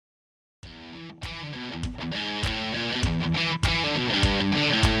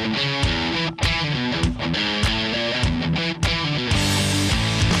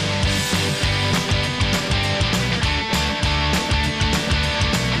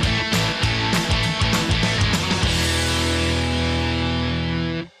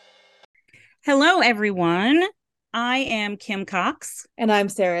Hello, everyone. I am Kim Cox, And I'm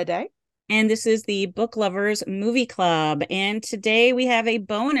Sarah Day. and this is the Book Lovers Movie Club. And today we have a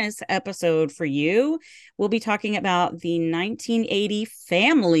bonus episode for you. We'll be talking about the 1980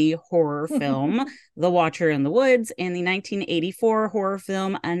 family horror film, The Watcher in the Woods, and the 1984 horror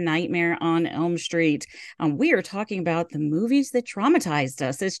film, A Nightmare on Elm Street. We are talking about the movies that traumatized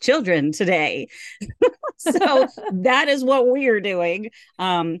us as children today. So that is what we're doing.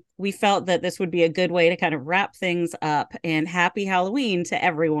 We felt that this would be a good way to kind of wrap things up. And happy Halloween to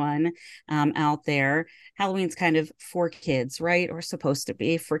everyone out there. Halloween's kind of for kids, right? Or supposed to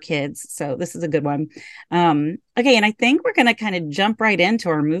be for kids. So this is a good one. Okay, and I think we're going to kind of jump right into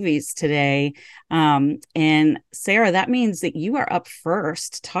our movies today. And Sarah, that means that you are up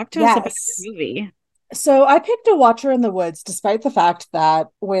first. Talk to us about Yes. your movie. So I picked A Watcher in the Woods, despite the fact that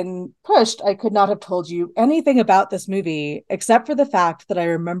when pushed, I could not have told you anything about this movie, except for the fact that I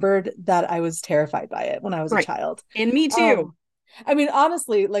remembered that I was terrified by it when I was a Right. child. And me too. Um, I mean,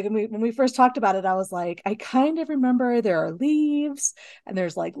 honestly, like when we first talked about it, I was like, I kind of remember there are leaves and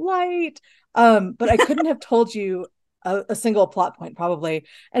there's like light. But I couldn't have told you a single plot point probably.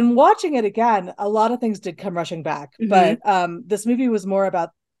 And watching it again, a lot of things did come rushing back. Mm-hmm. But this movie was more about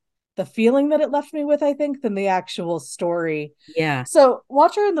the feeling that it left me with, I think, than the actual story. Yeah, So,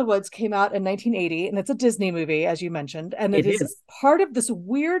 Watcher in the Woods came out in 1980, and it's a Disney movie, as you mentioned, and it it is is. part of this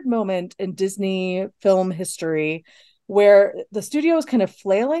weird moment in Disney film history where the studio was kind of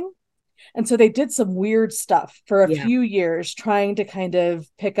flailing. And so they did some weird stuff for a Yeah. few years, trying to kind of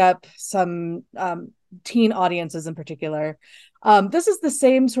pick up some teen audiences in particular. This is the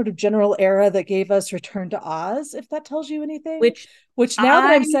same sort of general era that gave us Return to Oz, if that tells you anything. Which Which now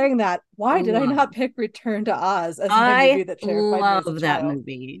that I I'm saying that, why did I love. not pick Return to Oz as my I movie that terrified me as a love that child?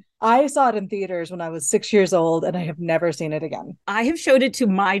 movie. I saw it in theaters when I was 6 years old, and I have never seen it again. I have showed it to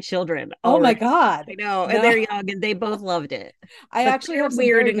my children Oh my already. God. I know, and No, they're young and they both loved it. I But actually they're have some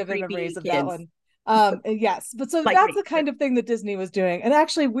weird very and vivid creepy memories of that kids one. Yes, but so like that's me. the kind of thing that Disney was doing. And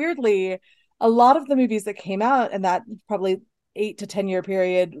actually, weirdly, a lot of the movies that came out in that probably 8 to 10 year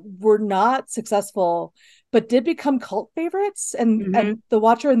period were not successful, but did become cult favorites. And Hmm. and The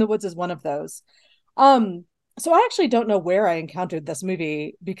Watcher in the Woods is one of those. Um, so I actually don't know where I encountered this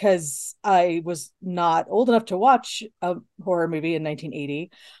movie because I was not old enough to watch a horror movie in 1980.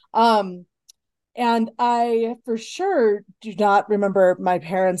 Um, and I for sure do not remember my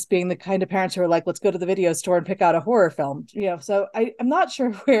parents being the kind of parents who are like, let's go to the video store and pick out a horror film. So I'm not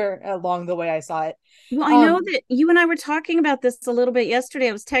sure where along the way I saw it. Well, I know Um, that you and I were talking about this a little bit yesterday.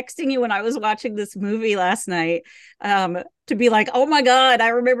 I was texting you when I was watching this movie last night, to be like, "Oh my God, I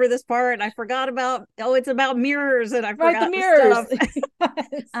remember this part. And I forgot about. Oh, it's about mirrors, and I right, the forgot the mirrors. stuff."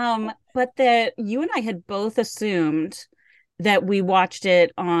 Yes. But that you and I had both assumed that we watched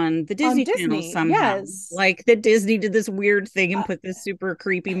it on the On Disney Channel Disney, somehow. yes. Like that Disney did this weird thing and Uh, put this super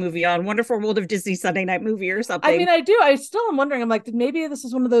creepy movie on Wonderful World of Disney Sunday Night Movie or I something. mean, I do. I still am wondering. I'm like, maybe this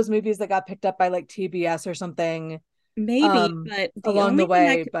is one of those movies that got picked up by like TBS or something Maybe, but the along the only thing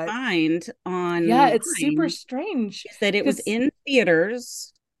I way. could But find yeah, it's super online strange is that it was because in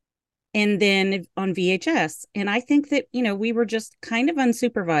theaters and then on VHS. And I think that, we were just kind of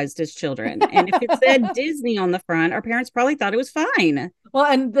unsupervised as children. And if it said Disney on the front, our parents probably thought it was fine. well,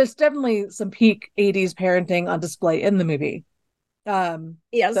 and there's definitely some peak 80s parenting on display in the movie.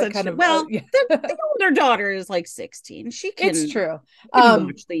 Yes, That that's kind true. of Well, yeah. the older daughter is like 16. She It's can true. can Um,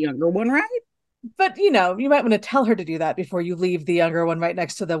 watch the younger one, right? but you might want to tell her to do that before you leave the younger one right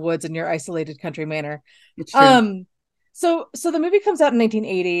next to the woods in your isolated country manor. It's true. Um, so the movie comes out in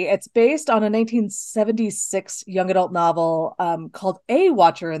 1980. It's based on a 1976 young adult novel called A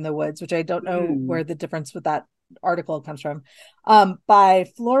Watcher in the Woods, which I don't know Mm, where the difference with that article comes from, by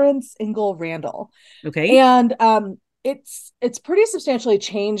Florence Ingle Randall. okay. And it's pretty substantially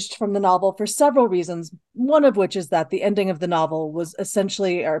changed from the novel for several reasons, one of which is that the ending of the novel was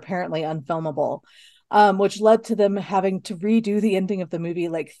essentially or apparently unfilmable, which led to them having to redo the ending of the movie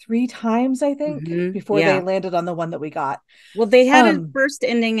like 3 times, I think, before they Yeah. landed on the one that we got. Well, they had a um first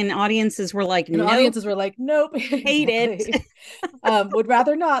ending, and audiences were like, and nope, audiences were like, nope. hate it. Exactly. Would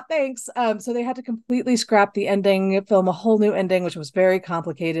rather not, thanks. So they had to completely scrap the ending, film a whole new ending, which was very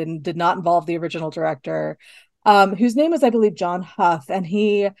complicated and did not involve the original director, whose name is, I believe, John Huff, and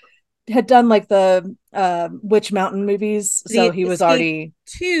he had done like the Witch Mountain movies, so The he was escape already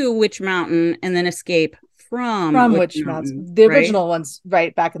to Witch Mountain and then escape from from Witch Witch Mountain, Mountain, the right? original ones,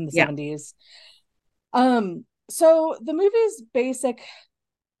 right back in the Yeah. 70s. So the movie's basic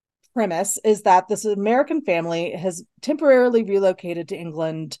premise is that this American family has temporarily relocated to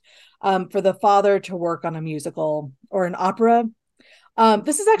England, for the father to work on a musical or an opera.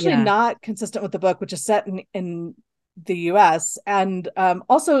 This is actually Yeah. not consistent with the book, which is set in the US, and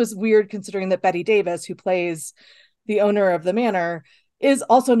also is weird considering that Betty Davis, who plays the owner of the manor, is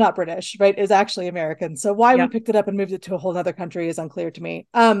also not British, right? Is actually American. So why we Yeah. picked it up and moved it to a whole other country is unclear to me.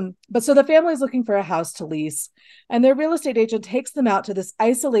 But so the family is looking for a house to lease, and their real estate agent takes them out to this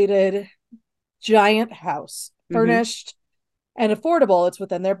isolated giant house, Hmm. furnished and affordable. It's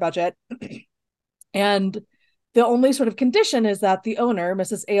within their budget. And the only sort of condition is that the owner,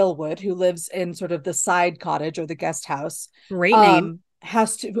 Mrs. Aylwood, who lives in sort of the side cottage or the guest house, Great name.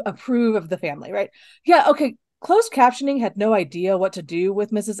 has to approve of the family, right? Yeah, okay. Closed captioning had no idea what to do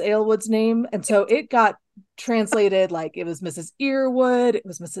with Mrs. Aylwood's name. And so it got translated like it was Mrs. Earwood, it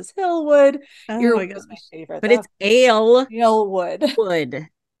was Mrs. Hillwood. Oh my Earwood was my gosh. favorite, But though. it's ale Aylwood. wood. There's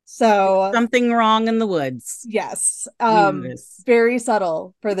So something wrong in the woods. yes, We know this. very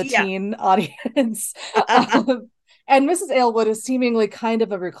subtle for the Yeah. teen audience. And Mrs. Aylwood is seemingly kind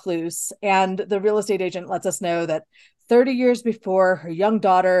of a recluse, and the real estate agent lets us know that 30 years before, her young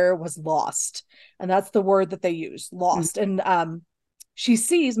daughter was lost, and that's the word that they use, lost. Mhm. And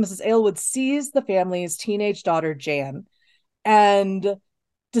Mrs. Aylwood sees the family's teenage daughter Jan, and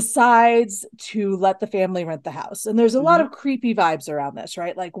decides to let the family rent the house. And there's a lot Mhm. of creepy vibes around this,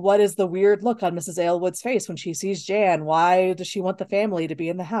 right? Like, what is the weird look on Mrs. Aylwood's face when she sees Jan? Why does she want the family to be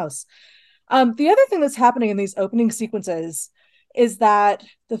in the house? The other thing that's happening in these opening sequences is that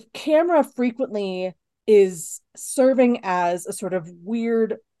the camera frequently is serving as a sort of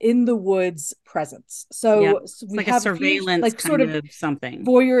weird in the woods presence. Yeah. So It's we like a have a few surveillance like sort kind of of something.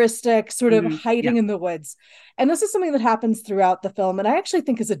 voyeuristic, sort of Yeah. hiding in the woods. And this is something that happens throughout the film. And I actually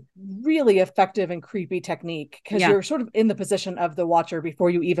think is a really effective and creepy technique because Yeah. you're sort of in the position of the watcher before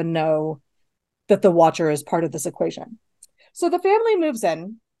you even know that the watcher is part of this equation. So the family moves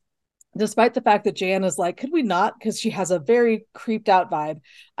in, despite the fact that Jan is like, could we not? Because she has a very creeped out vibe.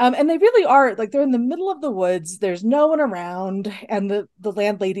 And they really are like they're in the middle of the woods. There's no one around, and the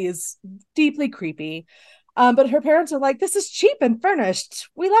landlady is deeply creepy. But her parents are like, this is cheap and furnished.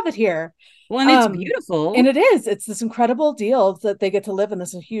 We love it here. Well, and it's Um, and beautiful. it is. It's this incredible deal that they get to live in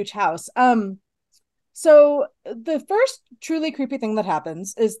this huge house. So the first truly creepy thing that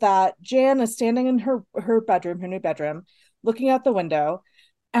happens is that Jan is standing in her bedroom, her new bedroom, looking out the window,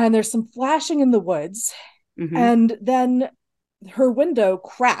 and there's some flashing in the woods, Hmm. and then her window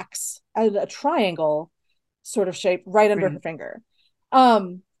cracks at a triangle sort of shape right under her Right. finger.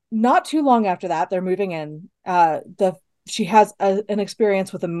 Not too long after that, they're moving in. The She has an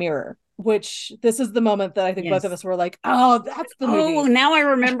experience with a mirror, which this is the moment that I think both of Yes. us were like, "Oh, that's the Oh, movie." now I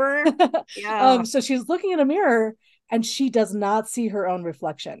remember. Yeah. So she's looking in a mirror and she does not see her own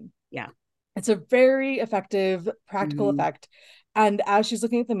reflection. Yeah. It's a very effective practical Hmm. effect. And as she's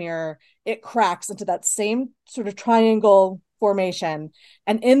looking at the mirror, it cracks into that same sort of triangle formation.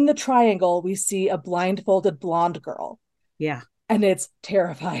 And in the triangle, we see a blindfolded blonde girl. Yeah. And it's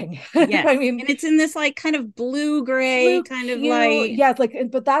terrifying. Yes. I mean, And it's in this like kind of blue gray blue kind of hue. light. Yeah, it's like,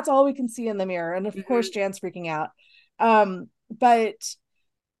 but that's all we can see in the mirror. And of course, Hmm. Jan's freaking out. But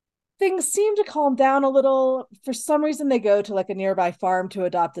things seem to calm down a little. For some reason, they go to like a nearby farm to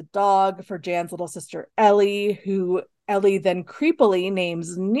adopt a dog for Jan's little sister Ellie, who Ellie then creepily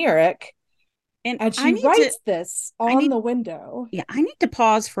names Neric. And And I she need to, writes this I on need, the window. yeah, I need to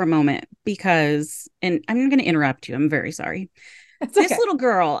pause for a moment because, and I'm going to interrupt you. I'm very sorry. It's This okay. little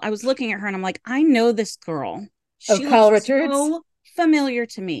girl, I was looking at her and I'm like, I know this girl. Oh, She Kyle looks Richards. so familiar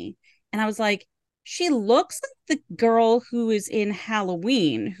to me. And I was like, she looks like the girl who is in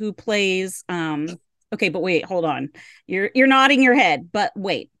Halloween who plays okay, but wait, hold on. You're nodding your head, but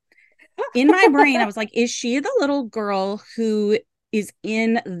wait. In my brain, I was like, is she the little girl who is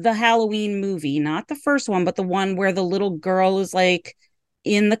in the Halloween movie? Not the first one, but the one where the little girl is like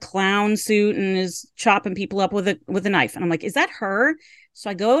in the clown suit and is chopping people up with a knife. And I'm like, is that her? So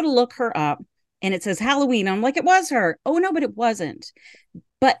I go to look her up and it says Halloween. I'm like, it was her. Oh no, but it wasn't.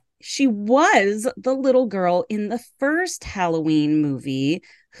 But she was the little girl in the first Halloween movie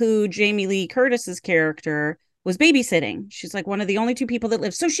who Jamie Lee Curtis's character was babysitting. She's like one of the only two people that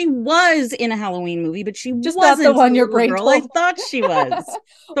live. So she was in a Halloween movie, but she Just not the wasn't one the your little brain girl I told. thought she was. So Well, it's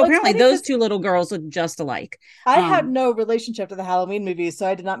apparently funny those because two little girls look just alike. I had Um, no relationship to the Halloween movies, so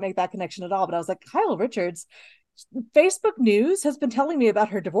I did not make that connection at all. But I was like, Kyle Richards, Facebook News has been telling me about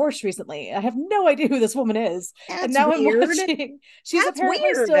her divorce recently. I have no idea who this woman is. And that's now I'm weird. watching. She's That's apparently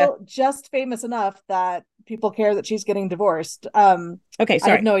weird. still just famous enough that people care that she's getting divorced. Okay, I have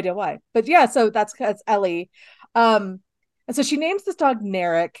sorry. no idea why. But yeah, so that's Ellie. Um, and so she names this dog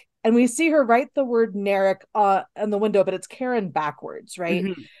Narek, and we see her write the word Narek on the window, but it's Karen backwards, right?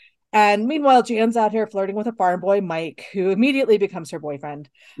 Mhm. And meanwhile, Jan's out here flirting with a farm boy, Mike, who immediately becomes her boyfriend.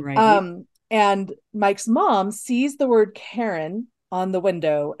 Right. And Mike's mom sees the word Karen on the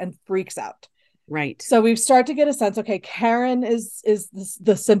window and freaks out. Right. So we start to get a sense, okay, Karen is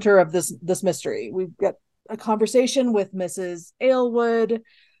the center of this mystery. We've got a conversation with Mrs. Aylwood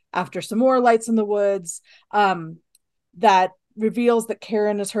after some more lights in the woods, that reveals that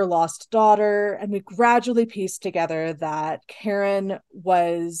Karen is her lost daughter. And we gradually piece together that Karen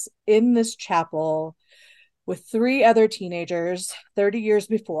was in this chapel with three other teenagers 30 years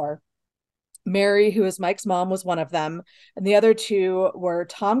before. Mary, who is Mike's mom, was one of them. And the other two were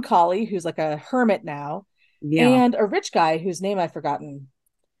Tom Colley, who's like a hermit now, Yeah. and a rich guy whose name I've forgotten.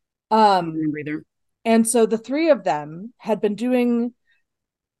 I don't Um, remember either. and so the three of them had been doing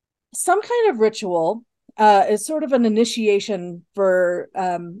some kind of ritual. Is sort of an initiation for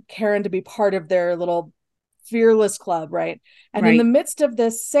Karen to be part of their little fearless club, right? And in the Right. midst of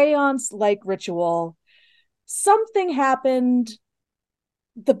this seance like ritual, something happened.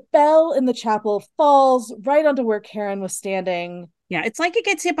 The bell in the chapel falls right onto where Karen was standing. Yeah. It's like it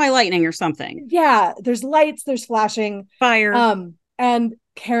gets hit by lightning or something. Yeah, there's lights, there's flashing. Fire. And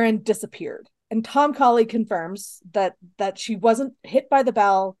Karen disappeared. And Tom Colley confirms that she wasn't hit by the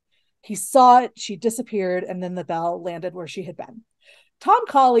bell. He saw it, she disappeared, and then the bell landed where she had been. Tom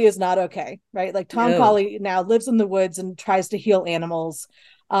Colley is not okay, right? Like Tom No. Colley now lives in the woods and tries to heal animals.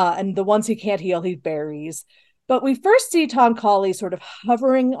 And the ones he can't heal, he buries. But we first see Tom Colley sort of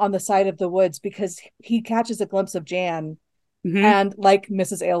hovering on the side of the woods because he catches a glimpse of Jan, Hmm. and like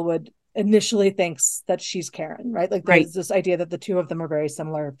Mrs. Aylwood, initially thinks that she's Karen, right? Like Right. there's this idea that the two of them are very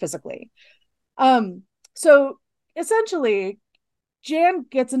similar physically. Um, so essentially, Jan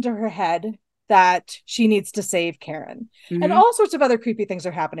gets into her head that she needs to save Karen. And Hmm. all sorts of other creepy things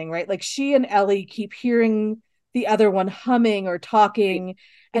are happening, right? Like she and Ellie keep hearing the other one humming or Right. talking.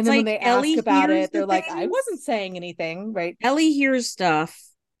 And It's then when like they ask Ellie about hears it, the they're like, I wasn't things. saying anything, right? Ellie hears stuff.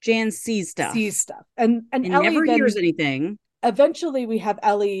 Jan sees Sees stuff stuff. And and Ellie never hears then anything. eventually we have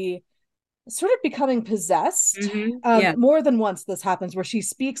Ellie sort of becoming possessed. Yeah. More than once this happens where she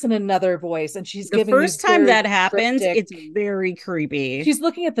speaks in another voice and she's The giving first these time very that happens, cryptic. it's very creepy. She's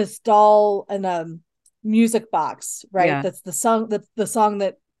looking at this doll and music box, right? Yeah. That's the song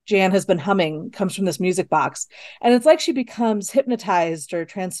that Jan has been humming comes from this music box. And it's like she becomes hypnotized or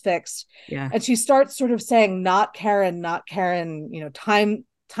transfixed. Yeah. And she starts sort of saying, not Karen, not Karen,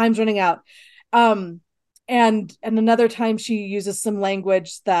 time's running out. Um, and another time she uses some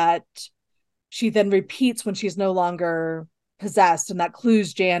language that she then repeats when she's no longer possessed, and that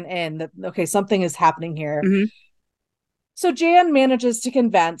clues Jan in that okay, something is happening here. Hmm. So Jan manages to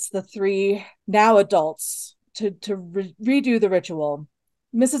convince the three now adults to redo the ritual.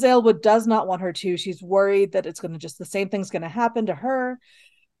 Mrs. Aylwood does not want her to. She's worried that it's going to just the same thing's going to happen to her.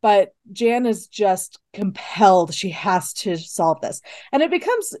 But Jan is just compelled. She has to solve this. And it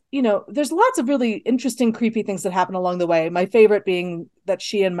becomes, there's lots of really interesting, creepy things that happen along the way. My favorite being that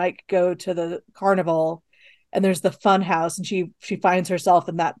she and Mike go to the carnival and there's the fun house and she finds herself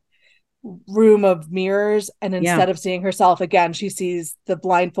in that room of mirrors, and Yeah. instead of seeing herself again, she sees the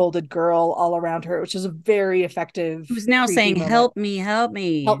blindfolded girl all around her, which is a very effective Who's now creepy saying, moment. help me, help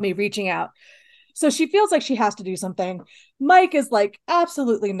Help me. me, reaching out. So she feels like she has to do something. Mike is like,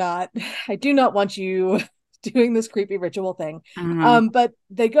 absolutely not. I do not want you doing this creepy ritual thing. Uh-huh. But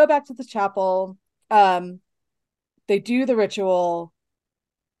they go back to the chapel. um they do the ritual.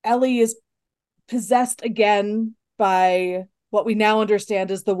 Ellie is possessed again by what we now understand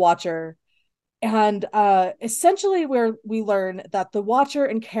as the Watcher. And essentially, where we learn that the Watcher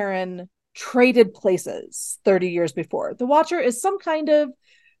and Karen traded places 30 years before. The Watcher is some kind of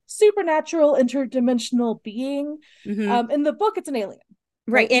supernatural interdimensional being. Hmm. In the book, it's an alien,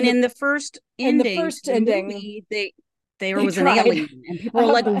 Right. right? And in the first In the ending to first the ending, movie, there they was an tried. alien, and people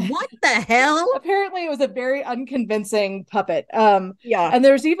were like, what the hell? Apparently, it was a very unconvincing puppet. Yeah. And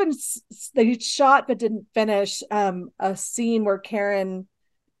there's even they shot but didn't finish a scene where Karen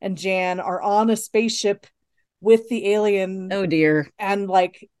and Jan are on a spaceship with the alien, Oh dear. and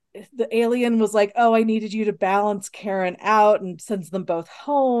like the alien was like, "Oh, I needed you to balance Karen out," and sends them both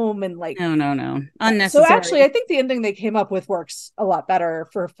home. And like, No, no, no. yeah. So actually, I Unnecessary. think the ending they came up with works a lot better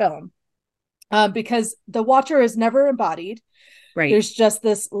for film, because the Watcher is never embodied. Right. There's just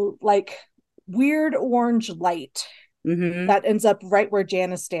this like weird orange light Hmm. that ends up right where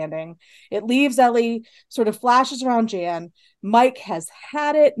Jan is standing. It leaves Ellie, sort of flashes around Jan. Mike has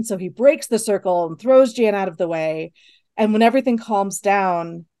had it, and so he breaks the circle and throws Jan out of the way. And when everything calms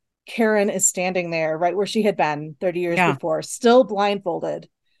down, Karen is standing there right where she had been 30 years Yeah. before, still blindfolded.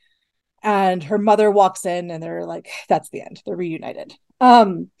 and her mother walks in and they're like, that's the end. They're reunited.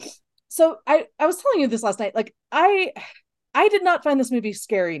 So I was telling you this last night. Like I did not find this movie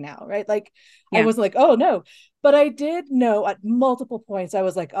scary now, right? Like I Yeah. wasn't like, oh no. But I did know at multiple points I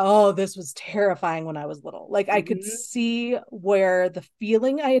was like, oh, this was terrifying when I was little. Like I could Mhm. see where the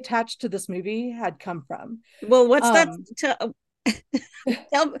feeling I attached to this movie had come from. Well, what's that Um, to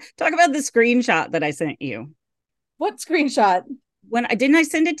talk about the screenshot that I sent you? what screenshot? When I didn't I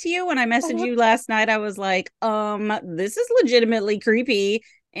send it to you when I messaged Uh, you last night? I was like, this is legitimately creepy.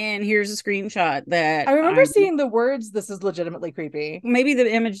 And here's a screenshot that I remember I seeing the words, this is legitimately creepy. maybe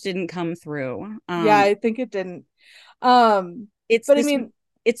the image didn't come through. Yeah, I think it didn't. Um, It's but I this mean,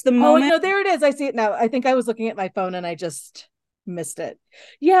 it's the oh wait, moment no, there it is. I see it now. I think I was looking at my phone and I just missed it.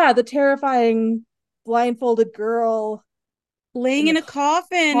 Yeah, the terrifying blindfolded girl laying in the in a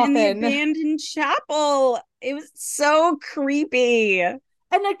coffin in the coffin. abandoned chapel. It was so creepy. And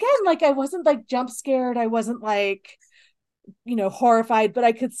again, like I wasn't like jump scared. I wasn't like, horrified, but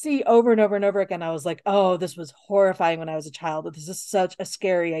I could see over and over and over again. I was like, oh, this was horrifying when I was a child. This is such a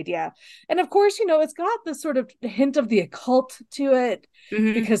scary idea. And of course, it's got this sort of hint of the occult to it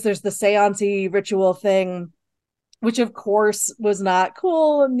Mm-hmm. because there's the seance ritual thing, which of course was not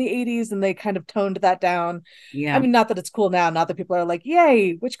cool in the 80s, and they kind of toned that down. I Yeah. mean, not that it's cool now, not that people are like,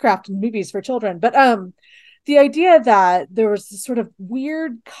 yay, witchcraft in movies for children, but the idea that there was this sort of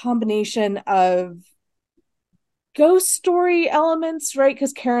weird combination of ghost story elements, right?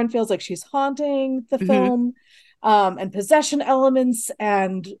 Because Karen feels like she's haunting the Mm-hmm. film, and possession elements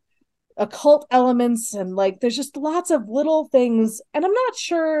and occult elements, and like there's just lots of little things. And I'm not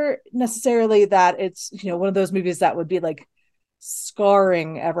sure necessarily that it's one of those movies that would be like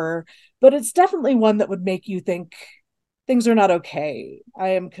scarring ever, but it's definitely one that would make you think things are not okay. I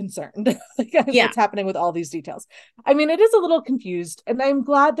am concerned like Yeah. what's happening with all these details. I mean, it is a little confused, and I'm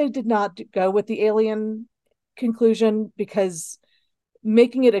glad they did not go with the alien conclusion, because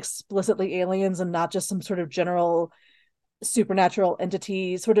making it explicitly aliens and not just some sort of general supernatural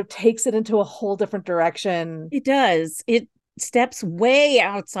entity sort of takes it into a whole different direction. It does. It steps way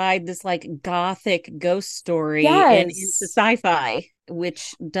outside this like gothic ghost story and into Yes, sci-fi,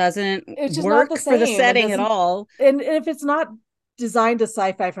 which doesn't it's just not the work for the same and setting at doesn't. all. And if it's not designed as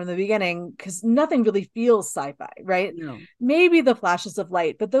sci-fi from the beginning, because nothing really feels sci-fi, right? No. Maybe the flashes of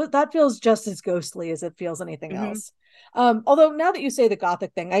light, but that feels just as ghostly as it feels anything Mm-hmm. else. Although now that you say the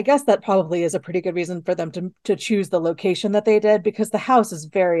gothic thing, I guess that probably is a pretty good reason for them to choose the location that they did, because the house is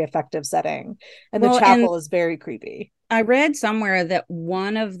very effective setting and the Well, and chapel is very creepy. I read somewhere that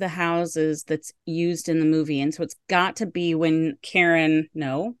one of the houses that's used in the movie, and so it's got to be when Karen,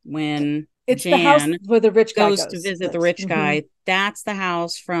 no, when It's the house Jan where the rich guy goes to goes visit the lives. rich guy. That's the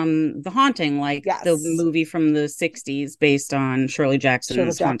house from The Haunting, like the Yes, movie from the 60s based on Shirley Shirley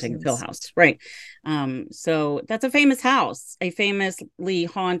Jackson's Haunting of Hill Jackson's. House. Right. So that's a famous house, a famously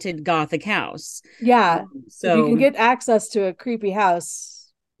haunted Gothic house. Yeah, if you can So get access to a creepy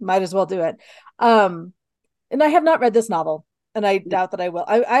house, might as well do it. Um, and I have not read this novel, and I doubt that I will.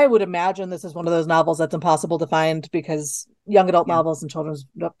 I would imagine this is one of those novels that's impossible to find because young adult yeah. novels and children's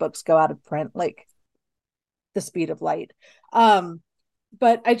books go out of print like the speed of light. Um,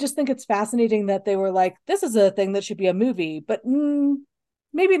 but I just think it's fascinating that they were like, this is a thing that should be a movie, but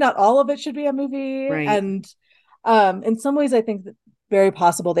maybe not all of it should be a movie. Right. And in some ways, I think that very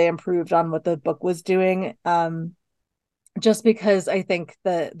possible they improved on what the book was doing. Just because I think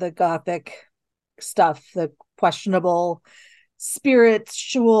the gothic stuff, the questionable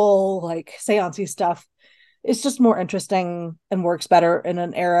spiritual, like seancey stuff, is just more interesting and works better in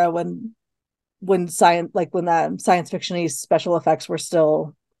an era when science, like when that science fictiony special effects were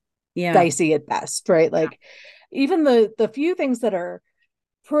still Yeah. dicey at best, right? Yeah. Like even the few things that are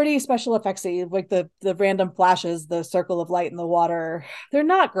pretty special effectsy, like the random flashes, the circle of light in the water, they're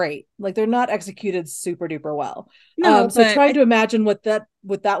not great. Like they're not executed super duper well. No, So but trying to imagine what that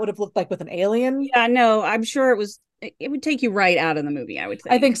would have looked like with an alien, yeah, no, I'm sure it would take you right out of the movie, I would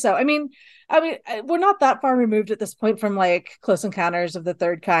I think think. so. I mean, we're not that far removed at this point from like Close Encounters of the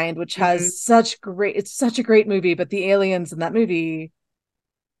Third Kind, which has Mhm. it's such a great movie, but the aliens in that movie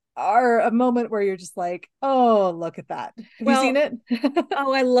are a moment where you're just like, oh, look at that. Have you seen Well, it?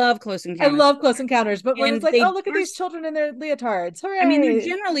 oh, I love Close I Encounters. love Close Encounters, but when it's And like, oh, they look at are, these children in their leotards. I mean, they're Hooray.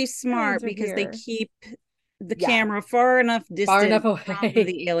 generally Aliens smart are because they here. keep the Yeah. camera far enough Far enough distant from away.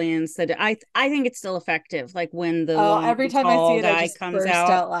 the aliens that I think it's still effective. Like when the Oh, every long, time I see tall it, I guy just comes burst out.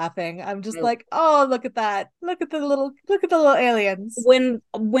 out laughing. I'm just Oh, like, oh, look at that. Look at the little aliens. when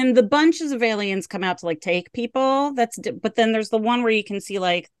the bunches of aliens come out to like take people, but then there's the one where you can see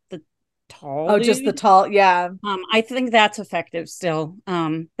like the tall Oh, just the dude. tall, yeah. I think that's effective still.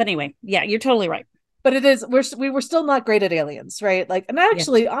 But anyway, yeah, you're totally right. But it is we were still not great at aliens, right? Like, and Yes.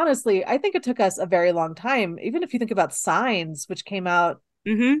 actually, honestly, I think it took us a very long time. Even if you think about Signs, which came out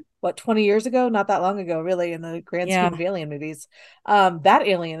Mm-hmm. what 20 years ago, not that long ago, really, in the grand scheme Yeah, of alien movies. That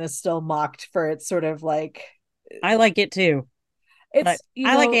alien is still mocked for its sort of like I like it too, but it's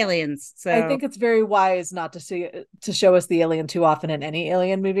I like aliens. I So think it's very wise not to see to show us the alien too often in any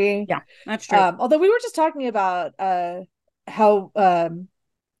alien movie. yeah, that's true. Although we were just talking about how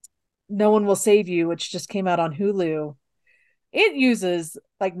No One Will Save You, which just came out on Hulu. It uses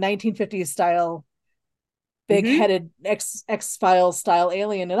like 1950s style, big Mm-hmm. headed X Files style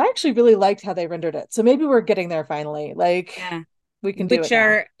alien, and I actually really liked how they rendered it. So maybe we're getting there finally. Like Yeah. we can do Which it now.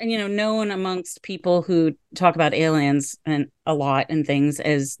 are, known amongst people who talk about aliens and a lot and things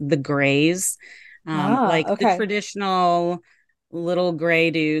as the grays. Ah, Like the okay. traditional little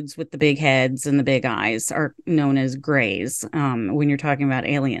gray dudes with the big heads and the big eyes are known as grays, when you're talking about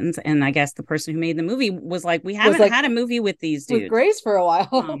aliens. And I guess the person who made the movie was like, we Was haven't like had a movie with these with dudes. Grace for a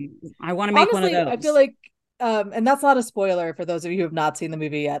while. I want to make one of Honestly, I feel those. like and that's not a spoiler for those of you who have not seen the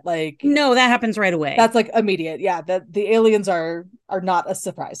movie yet. Like No, that happens right away. that's like immediate. Yeah, that the aliens are not a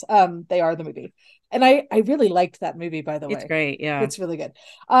surprise. They are the movie. And I really liked that movie, by the It's way. great. Yeah. It's really good.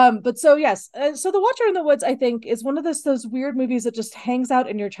 But so yes, so The Watcher in the Woods, I think, is one of those weird movies that just hangs out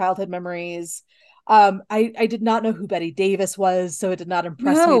in your childhood memories. I did not know who Betty Davis was, so it did not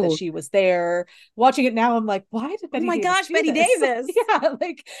impress me that No. she was there. Watching it now, I'm like, why did Oh Betty my Davis gosh, do Betty this? Davis. Yeah,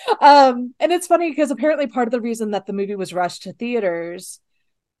 like, and it's funny because apparently part of the reason that the movie was rushed to theaters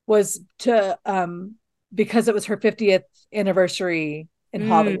was to because it was her 50th anniversary in Mm,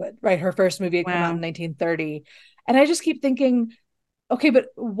 Hollywood, right? Her first movie had come out in wow. 1930. And I just keep thinking, okay, but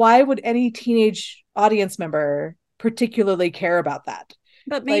why would any teenage audience member particularly care about that?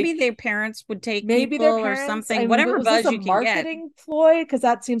 But maybe Like their parents would take maybe their people or parents. I something, mean, but whatever was this buzz a you can get. marketing ploy? Because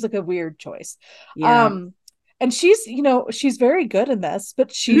that seems like a weird choice. Yeah. Um, and she's, she's very good in this, but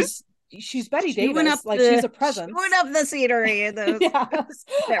Mhm. she's Betty Chewing up Davis. Like she's the a chewing presence. up the scenery in those Yes.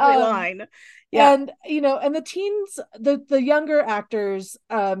 every Um, line. Yeah. and and the teens, the younger actors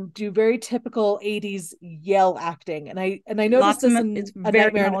do very typical 80s yell acting, and I noticed Lots of this it's in A very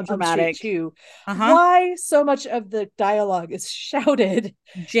Nightmare on Elm Street melodramatic. too. Uh-huh. Why so much of the dialogue is shouted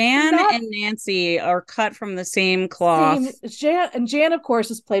and Jan not and Nancy are cut from the same same? cloth. Jan, of course,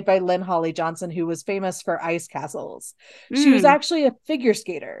 is played by Lynn Holly Johnson, who was famous for Ice Castles. She was Mm, actually a figure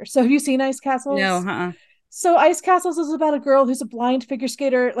skater. So have you seen Ice no, Castles? uh-uh. So Ice Castles is about a girl who's a blind figure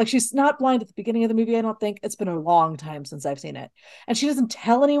skater. Like she's not blind at the beginning of the movie, I don't think. It's been a long time since I've seen it. And she doesn't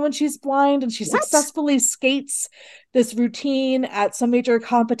tell anyone she's blind, and she What? successfully skates this routine at some major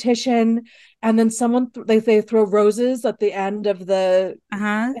competition. And then they throw roses at the end of the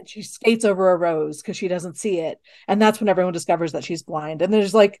Uh-huh. and she skates over a rose because she doesn't see it. And that's when everyone discovers that she's blind. And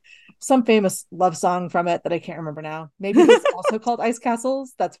there's like some famous love song from it that I can't remember now. Maybe it is also called Ice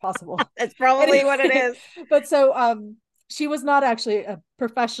Castles. That's possible. That's probably what it Anyway, is. but so she was not actually a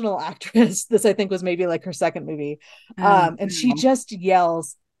professional actress. This I think was maybe like her second movie. Oh, And she no. just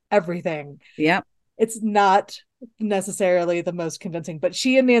yells everything. Yep. It's not necessarily the most convincing, but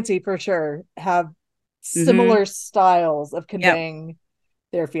she and Nancy for sure have Mm-hmm. similar styles of Yep. conveying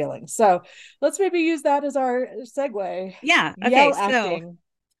their feelings. So let's maybe use that as our segue. Yeah. Okay. Yell So acting.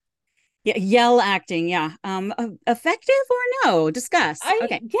 yeah, yell acting. Yeah. Effective or no? Discuss. I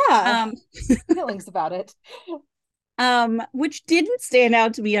Okay. yeah, Um, feelings about it. which didn't stand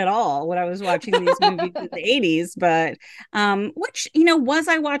out to me at all when I was watching these movies in the 80s, but which, was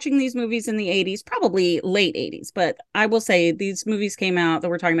I watching these movies in the 80s? Probably late 80s, but I will say these movies came out that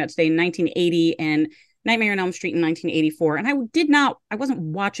we're talking about today in 1980 and Nightmare on Elm Street in 1984. And I wasn't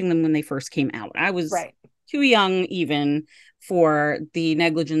watching them when they first came out. I was Right. too young even for the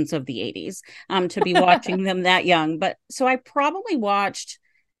negligence of the 80s to be watching them that young. But so I probably watched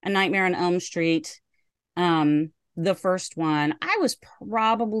A Nightmare on Elm Street, the first one. I was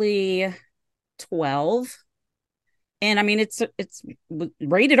probably 12. And I mean, it's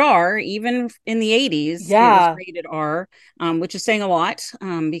rated R. Even in the 80s it was Yeah. rated R, which is saying a lot,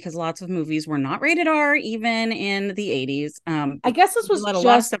 because lots of movies were not rated R even in the 80s. I guess this We was let a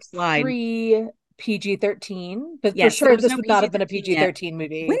lot of just stuff slide. pre PG-13, but for Yes, there sure was this no would not have been a PG-13 yet. PG-13 When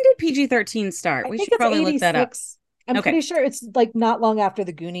movie. did PG-13 start? I We think should it's probably look that up. 86. I'm Okay. pretty sure it's like not long after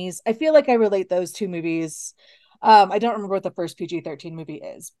the Goonies. I feel like I relate those two movies. I don't remember what the first PG-13 movie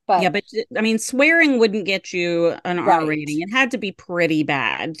is, Yeah, but but I mean, swearing wouldn't get you an R right. rating. It had to be pretty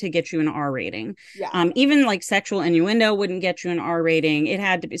bad to get you an R rating. Yeah. Even like sexual innuendo wouldn't get you an R rating. It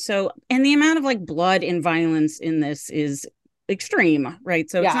had to be so, and the amount of like blood and violence in this is extreme, right?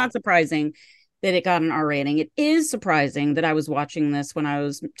 So it's Yeah. not surprising that it got an R rating. It is surprising that I was watching this when I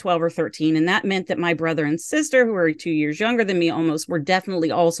was 12 or 13. And that meant that my brother and sister, who are 2 years younger than me almost, were definitely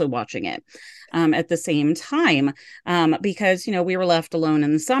also watching it at the same time. Because, we were left alone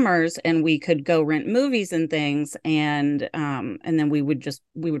in the summers and we could go rent movies and things. And then we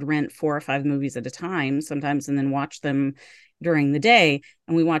would rent 4 or 5 movies at a time sometimes and then watch them during the day.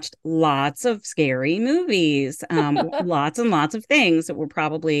 And we watched lots of scary movies, lots and lots of things that were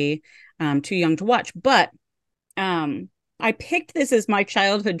probably too young to watch. But I picked this as my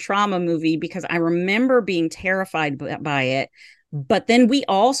childhood trauma movie because I remember being terrified by it. But then we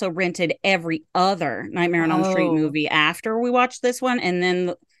also rented every other Nightmare on Elm Street Oh, movie after we watched this one. And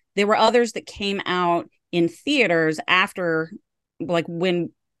then there were others that came out in theaters after, like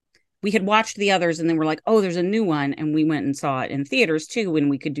when we had watched the others and then we're like, oh, there's a new one. And we went and saw it in theaters too when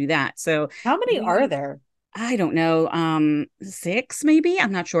we could do that. So how many are we, there? I don't know, six maybe?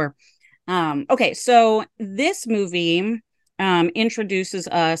 I'm not sure. Okay, so this movie introduces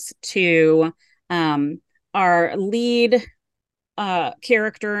us to our lead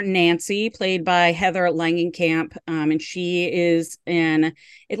character, Nancy, played by Heather Langenkamp. And she is in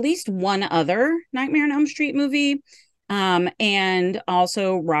at least one other Nightmare on Elm Street movie. And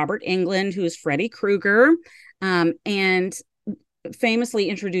also Robert Englund, who is Freddy Krueger. And famously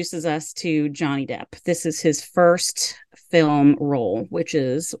introduces us to Johnny Depp. This is his first film role, which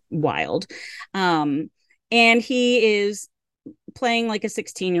is wild. And he is playing like a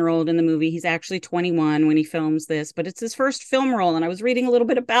 16-year-old in the movie. He's actually 21 when he films this, but it's his first film role. And I was reading a little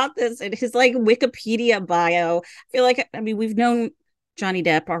bit about this and his like Wikipedia bio. I feel like, I mean, we've known Johnny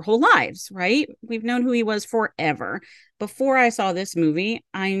Depp our whole lives, right? We've known who he was forever. Before I saw this movie,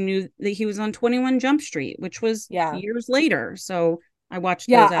 I knew that he was on 21 Jump Street, which was Yeah. years later. So I watched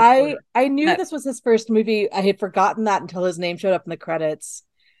Yeah, those I after. I knew But this was his first movie. I had forgotten that until his name showed up in the credits.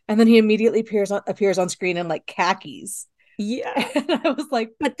 And then he immediately appears on screen in like khakis. yeah. And I was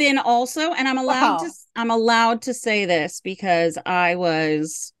like, But then also, and wow. I'm allowed to say this because I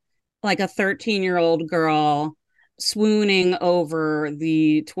was like a 13-year-old girl swooning over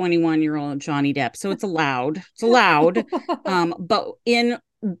the 21-year-old Johnny Depp. So it's allowed. It's allowed. But in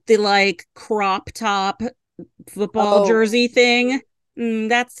the like crop top football Oh, jersey thing,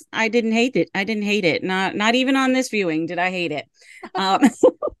 that's I didn't hate it. I didn't hate it. Not even on this viewing did I hate it. Um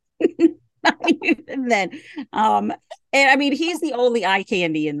not even then. Um and I mean, he's the only eye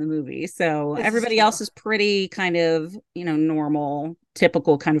candy in the movie. So this is everybody true. else is pretty kind of, normal,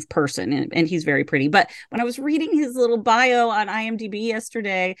 typical kind of person. And he's very pretty. But when I was reading his little bio on IMDb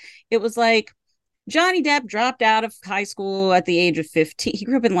yesterday, it was like Johnny Depp dropped out of high school at the age of 15. He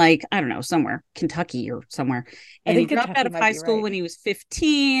grew up in like, I don't know, somewhere, Kentucky or somewhere. I And he think dropped out Kentucky of might high be school right. when he was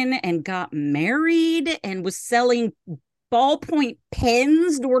 15 and got married and was selling ballpoint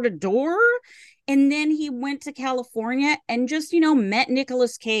pens door to door. And then he went to California and just, met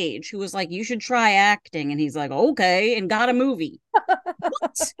Nicolas Cage, who was like, you should try acting. And he's like, okay, and got a movie.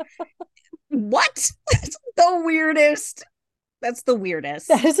 What? What? That's the weirdest. That's the That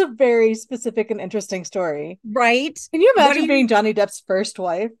weirdest. is a very specific and interesting story. Right? Can you What do imagine you being Johnny Depp's first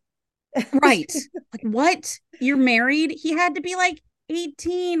wife? right? Like what? You're married? He had to be like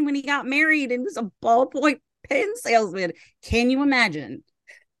 18 when he got married and was a ballpoint pen salesman. Can you imagine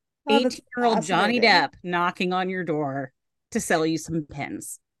Oh, that's 18-year-old Johnny fascinating. Depp knocking on your door to sell you some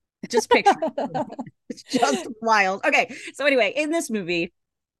pens? Just picture it. It's just wild. Okay. So anyway, in this movie,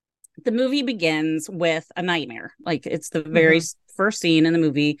 the movie begins with a nightmare. Like it's the very Mhm. first scene in the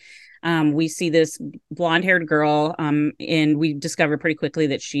movie. We see this blonde haired girl, and we discover pretty quickly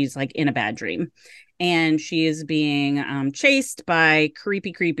that she's like in a bad dream. And she is being chased by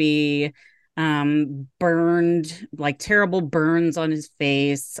creepy, burned, like terrible burns on his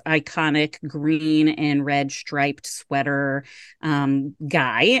face, iconic green and red striped sweater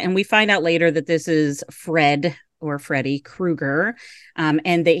guy. And we find out later that this is Fred or Freddy Krueger,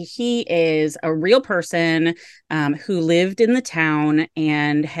 and that he is a real person who lived in the town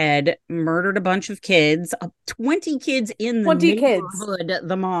and had murdered a bunch of kids, 20 kids in the 20 kids. neighborhood.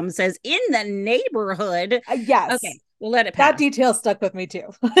 The mom says, in the neighborhood. Okay, Yes. we'll let it That pass. detail stuck with me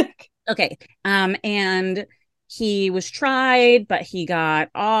too. Okay. And he was tried, but he got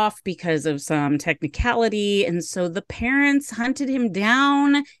off because of some technicality. And so the parents hunted him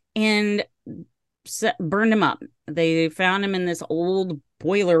down and burned him up. They found him in this old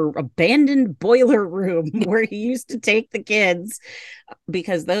abandoned boiler room where he used to take the kids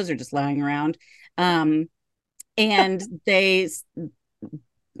because those are just lying around. And they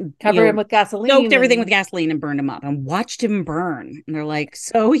Cover him with soaked gasoline everything with and gasoline and burned him up and watched him burn. And they're like,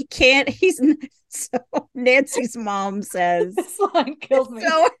 so he can't, so Nancy's mom says, this line killed me.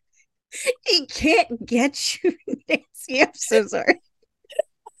 so he can't get you, Nancy. I'm so sorry.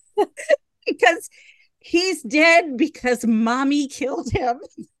 Because he's dead because mommy killed him.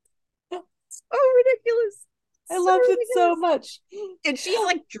 So ridiculous. I So loved it so ridiculous. much. And she's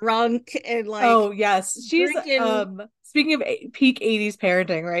like drunk and like Oh yes, she's drinking. speaking of peak 80s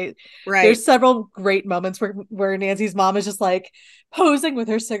parenting, right? Right. There's several great moments where Nancy's mom is just like posing with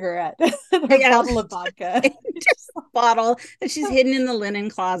her cigarette and her Yeah. bottle of vodka. Just a bottle that she's hidden in the linen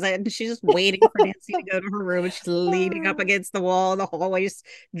closet, and she's just waiting for Nancy to go to her room, and she's leaning up against the wall in the hallway just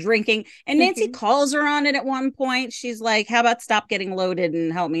drinking. And Nancy Drinking. calls her on it at one point. She's like, how about stop getting loaded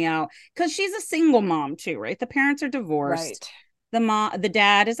and help me out? Because she's a single mom too, right? The parents are divorced. Right. The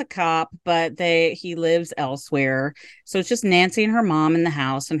dad is a cop, but he lives elsewhere. So it's just Nancy and her mom in the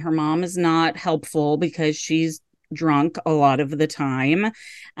house, and her mom is not helpful because she's drunk a lot of the time.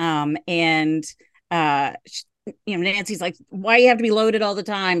 And Nancy's like, why do you have to be loaded all the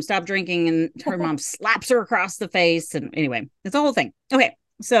time? Stop drinking. And her mom slaps her across the face. And anyway, it's the whole thing. Okay.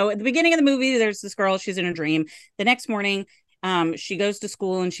 So at the beginning of the movie, there's this girl, she's in a dream. The next morning, she goes to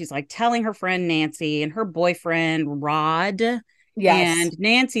school and she's like telling her friend Nancy and her boyfriend Rod Yes. and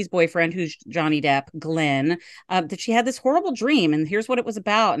Nancy's boyfriend, who's Johnny Depp, Glenn, that she had this horrible dream, and here's what it was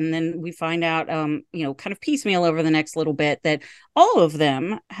about. And then we find out, kind of piecemeal over the next little bit, that all of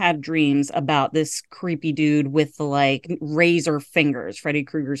them had dreams about this creepy dude with the like razor fingers, Freddy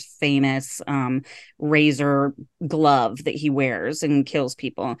Krueger's famous razor glove that he wears and kills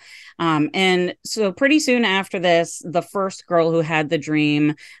people. And so pretty soon after this, the first girl who had the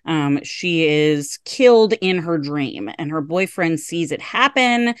dream, she is killed in her dream, and her boyfriend sees it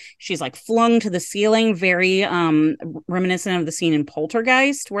happen. She's like flung to the ceiling, very reminiscent of the scene in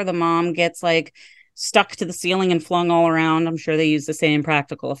Poltergeist, where the mom gets like stuck to the ceiling and flung all around. I'm sure they use the same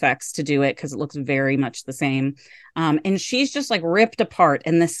practical effects to do it because it looks very much the same. And she's just like ripped apart,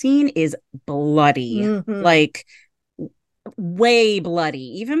 and the scene is bloody, Mm-hmm. like way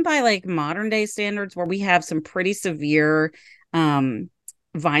bloody, even by like modern day standards, where we have some pretty severe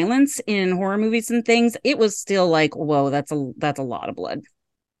violence in horror movies and things. It was still like, whoa, that's a lot of blood.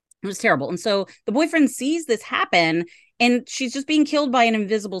 It was terrible. And so the boyfriend sees this happen, and she's just being killed by an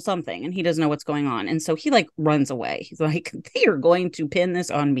invisible something, and he doesn't know what's going on. And so he like runs away. He's like, they are going to pin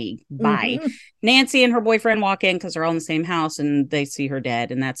this on me. Bye. Mm-hmm. Nancy and her boyfriend walk in because they're all in the same house, and they see her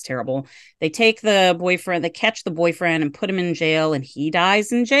dead, and that's terrible. They take the boyfriend, they catch the boyfriend and put him in jail, and he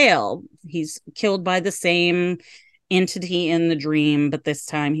dies in jail. He's killed by the same entity in the dream, but this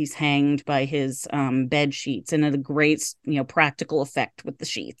time he's hanged by his bed sheets, and a great practical effect with the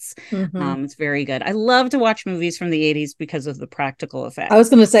sheets. Mm-hmm. It's very good. I love to watch movies from the 80s because of the practical I was effects.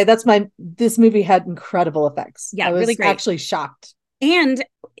 going to say this movie had incredible effects. Yeah, I really was great. actually shocked. And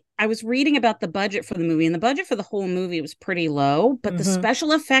I was reading about the budget for the movie, and the budget for the whole movie was pretty low, but the Mm-hmm.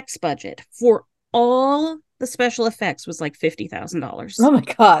 special effects budget for all the special effects was like Oh $50,000. my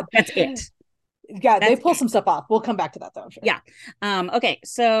God. That's it. Yeah, they That's pull some stuff off. We'll come back to that though, I'm sure. Yeah. Okay.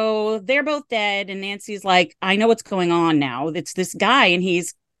 So they're both dead, and Nancy's like, I know what's going on now. It's this guy, and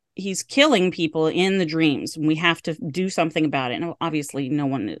he's killing people in the dreams, and we have to do something about it. And obviously, no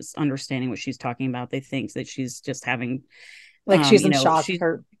one is understanding what she's talking about. They think that she's just having, Like she's in shock. she's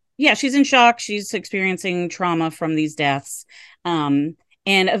Her yeah, she's in shock. She's experiencing trauma from these deaths. Um,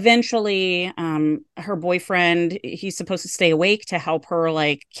 and eventually, her boyfriend, he's supposed to stay awake to help her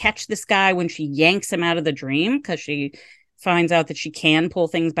like catch this guy when she yanks him out of the dream, because she finds out that she can pull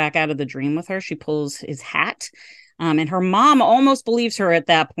things back out of the dream with her. She pulls his hat. And her mom almost believes her at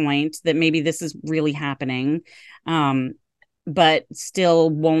that point that maybe this is really happening. Um, but still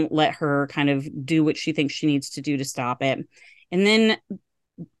won't let her kind of do what she thinks she needs to do to stop it. And then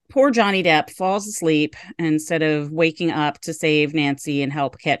poor Johnny Depp falls asleep instead of waking up to save Nancy and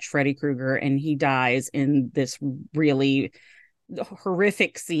help catch Freddy Krueger, and he dies in this really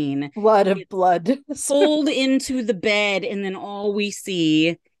horrific scene. blood of blood. Pulled into the bed, and then all we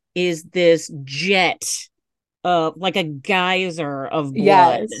see is this jet of like a geyser of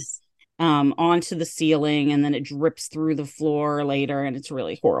blood Yes. onto the ceiling, and then it drips through the floor later, and it's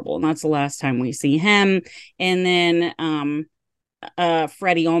really horrible. And that's the last time we see him. And then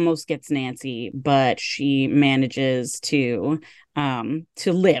Freddie almost gets Nancy, but she manages to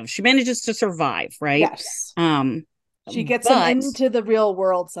live. She manages to survive, right? Yes. Um She gets him but into the real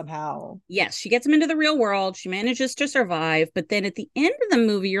world somehow. yes, she gets him into the real world. She manages to survive, but then at the end of the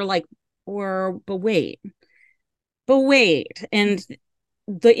movie you're like, or but wait. And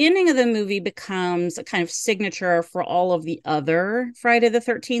the ending of the movie becomes a kind of signature for all of the other Friday the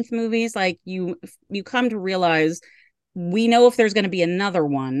 13th movies. Like you come to realize we know if there's going to be another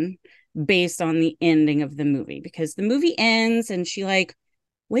one based on the ending of the movie, because the movie ends and she like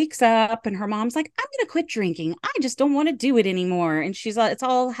wakes up and her mom's like, I'm going to quit drinking. I just don't want to do it anymore. And she's like, it's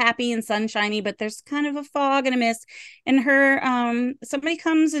all happy and sunshiny, but there's kind of a fog and a mist. And somebody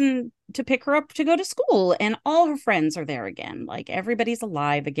comes in to pick her up to go to school, and all her friends are there again. Like everybody's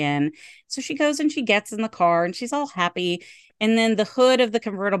alive again. So she goes and she gets in the car and she's all happy. And then the hood of the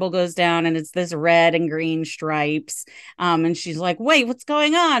convertible goes down and it's this red and green stripes. And she's like, wait, what's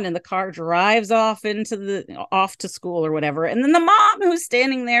going on? And the car drives off to school or whatever. And then the mom, who's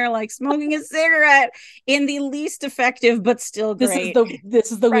standing there like smoking a cigarette in the least effective but still great.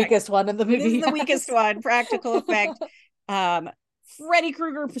 This is the weakest one in the movie. This is the weakest one. Practical effect. Freddy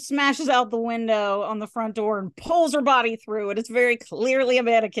Krueger smashes out the window on the front door and pulls her body through it. It's very clearly a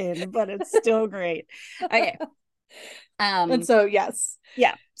mannequin, but it's still great. Okay. And so, yes.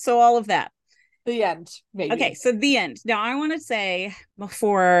 Yeah. So all of that. The end, maybe. Okay. So the end. Now, I want to say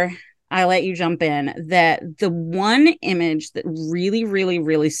before I let you jump in that the one image that really, really,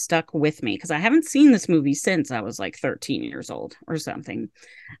 really stuck with me, because I haven't seen this movie since I was like 13 years old or something.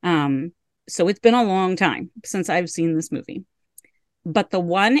 So it's been a long time since I've seen this movie. But the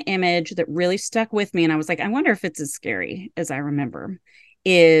one image that really stuck with me, and I was like, I wonder if it's as scary as I remember,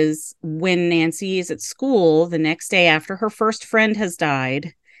 is when Nancy is at school the next day after her first friend has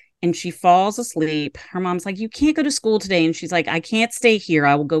died and she falls asleep. Her mom's like, you can't go to school today. And she's like, I can't stay here.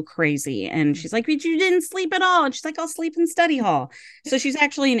 I will go crazy. And she's like, but you didn't sleep at all. And she's like, I'll sleep in study hall. So she's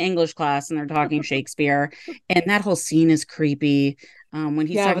actually in English class and they're talking Shakespeare. And that whole scene is creepy. When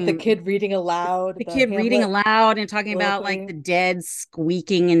he's talking with the kid reading aloud, the kid reading aloud and talking about like the dead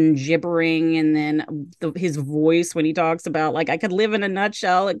squeaking and gibbering, and then his voice when he talks about like I could live in a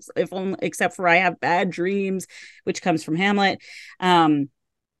nutshell except for I have bad dreams, which comes from Hamlet.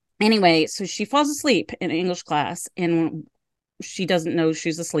 Anyway, so she falls asleep in English class, and she doesn't know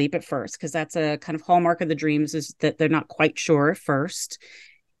she's asleep at first, because that's a kind of hallmark of the dreams, is that they're not quite sure at first.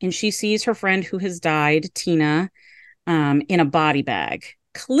 And she sees her friend who has died, Tina, in a body bag.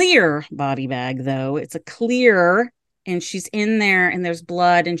 Clear body bag, though. It's a clear, and she's in there and there's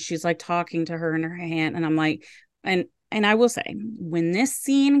blood, and she's like talking to her in her hand. And I'm like, and I will say, when this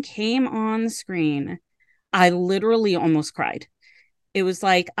scene came on the screen, I literally almost cried. It was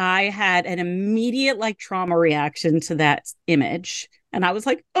like I had an immediate like trauma reaction to that image. And I was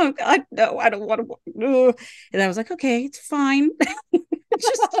like, oh God, no, I don't want to. And I was like, okay, it's fine. It's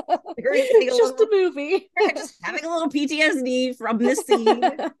just a movie. Just having a little PTSD from this scene.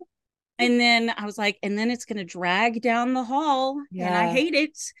 And then I was like, and then it's going to drag down the hall. Yeah. And I hate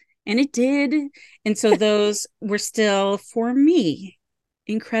it. And it did. And so those were still, for me,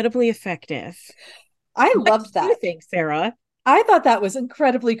 incredibly effective. I loved that. What do you think, Sarah? I thought that was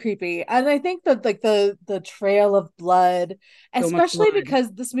incredibly creepy. And I think that like the trail of blood, so especially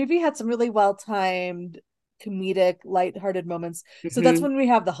because this movie had some really well-timed comedic, lighthearted moments. Mm-hmm. So that's when we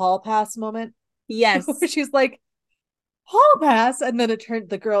have the hall pass moment. Yes. Where she's like, hall pass, and then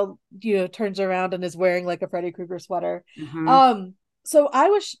the girl, turns around and is wearing like a Freddy Krueger sweater. Mm-hmm. So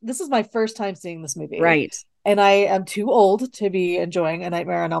this is my first time seeing this movie. Right. And I am too old to be enjoying A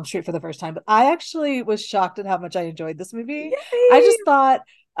Nightmare on Elm Street for the first time. But I actually was shocked at how much I enjoyed this movie. Yay! I just thought,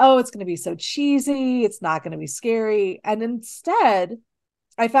 oh, it's going to be so cheesy. It's not going to be scary. And instead,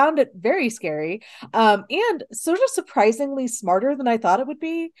 I found it very scary, and sort of surprisingly smarter than I thought it would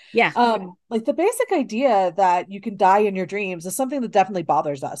be. Yeah. Like the basic idea that you can die in your dreams is something that definitely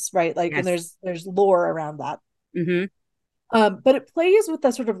bothers us, right? Like, yes. And there's lore around that. Mm-hmm. But it plays with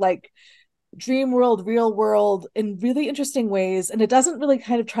that sort of like dream world, real world in really interesting ways. And it doesn't really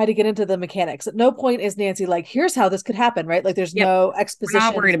kind of try to get into the mechanics. At no point is Nancy like, here's how this could happen, right? Like there's no exposition. We're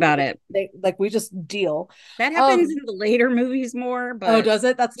not worried about it. Like we just deal. That happens in the later movies more, but oh, does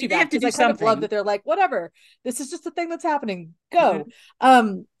it? That's too bad. Have to do I something. Kind of love that they're like, whatever. This is just a thing that's happening. Go.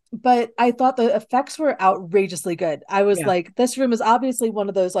 Mm-hmm. But I thought the effects were outrageously good. I was like, this room is obviously one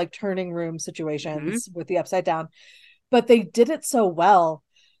of those like turning room situations with the upside down, but they did it so well.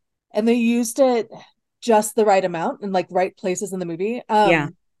 And they used it just the right amount and like right places in the movie.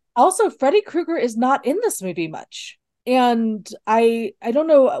 Also, Freddy Krueger is not in this movie much. And I don't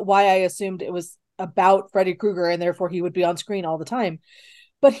know why I assumed it was about Freddy Krueger and therefore he would be on screen all the time.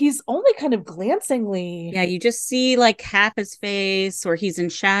 But he's only kind of glancingly. Yeah, you just see like half his face, or he's in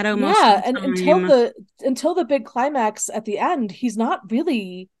shadow most of the time. And until the big climax at the end, he's not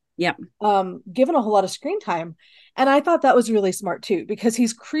really Yep. given a whole lot of screen time. And I thought that was really smart too, because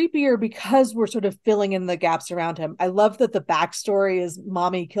he's creepier because we're sort of filling in the gaps around him. I love that the backstory is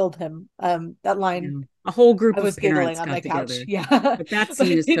mommy killed him. That line, Yeah. A whole I group of was giggling parents on my got couch. together. Yeah. But that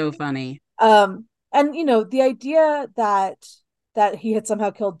scene is so funny. And the idea that he had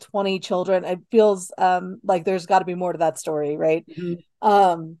somehow killed 20 children, it feels like there's got to be more to that story, right? Mhm.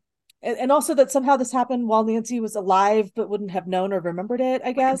 Um, and also that somehow this happened while Nancy was alive but wouldn't have known or remembered it, I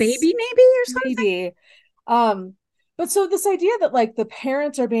Like a guess. baby, maybe, or something. Maybe. Um, but so this idea that like the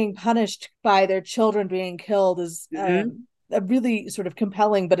parents are being punished by their children being killed is Hmm. a really sort of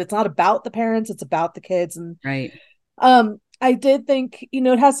compelling, but it's not about the parents, it's about the kids. And Right. I did think,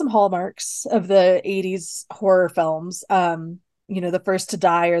 it has some hallmarks of the 80s horror films. The first to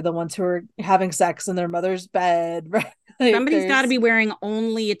die are the ones who are having sex in their mother's bed, right? Like Somebody's got to there's be wearing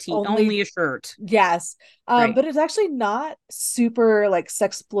only a only only a shirt. yes. Right. But it's actually not super like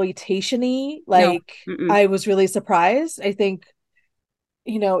sexploitation-y. No. Like Mm-mm. I was really surprised. I think,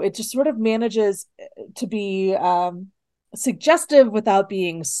 it just sort of manages to be suggestive without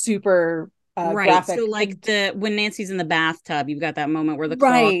being super Right. So graphic. like And the when Nancy's in the bathtub, you've got that moment where the claw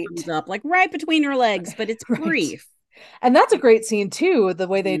right, comes up like right between her legs, but it's right. brief. And that's a great scene too, the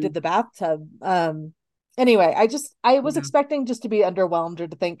way they did Mhm. the bathtub. Anyway, I was Yeah. expecting just to be underwhelmed or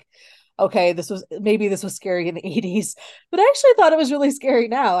to think, okay, this was scary in the 80s, but I actually thought it was really scary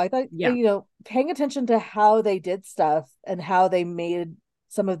now. I thought, Yeah. paying attention to how they did stuff and how they made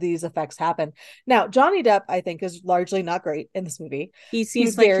some of these effects happen. Now, Johnny Depp, I think, is largely not great in this movie. He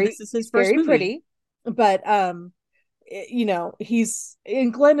seems like this is his He's first very movie. pretty, but he's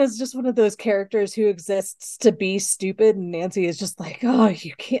and Glenn is just one of those characters who exists to be stupid, and Nancy is just like, oh,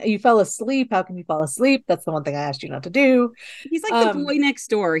 you fell asleep, how can you fall asleep? That's the one thing I asked you not to do. He's like the um boy next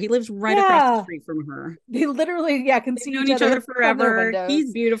door. He lives right across the yeah, street from her. they literally, yeah, can They've see known each each other other from their forever. He's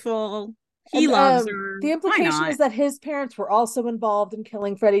windows. beautiful. He And loves her. the Why implication not? is that his parents were also involved in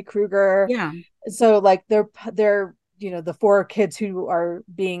killing Freddy Krueger. Yeah. So like they're the four kids who are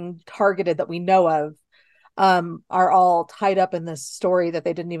being targeted that we know of are all tied up in this story that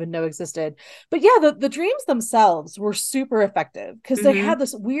they didn't even know existed. But yeah, the dreams themselves were super effective because they Hmm. had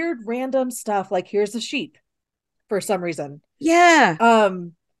this weird random stuff like here's a sheep for some reason. Yeah.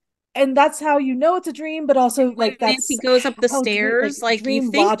 Um and that's how you know it's a dream, but also When like Nancy that's goes up the how stairs, like you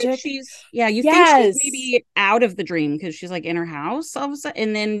dream think that logic. she's, yeah, you think she's Yes. maybe out of the dream because she's like in her house all of a sudden,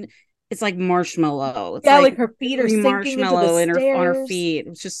 and then it's like marshmallow. It's Yeah, like like her feet are gooey sinking into the marshmallow in her on her stairs. feet.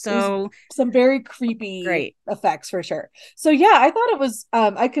 It's just There's so some very creepy great. effects for sure. So yeah, I thought it was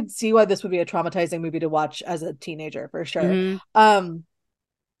I could see why this would be a traumatizing movie to watch as a teenager for sure. Hmm. Um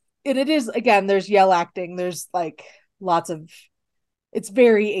and it is, again, there's yell acting, there's like lots of, it's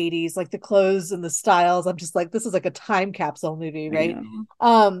very 80s, like the clothes and the styles. I'm just like, this is like a time capsule movie, I right?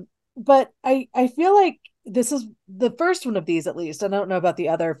 know. But I feel like this is the first one of these, at least. I don't know about the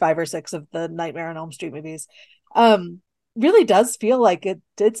other five or six of the Nightmare on Elm Street movies. Um, really does feel like it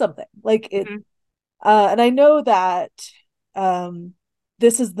did something. Like it Mhm. and I know that um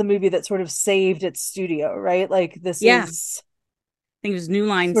this is the movie that sort of saved its studio, right? Like this Yeah, I is think it was New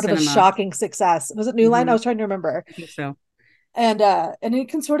Line sort of a Cinema. shocking success. Was it New Line? I Hmm. was trying to remember. I think so. And you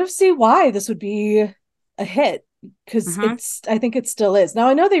can sort of see why this would be a hit, because Uh-huh. I think it still is. Now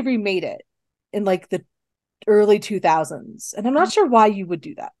I know they remade it in like the early 2000s, and I'm not sure why you would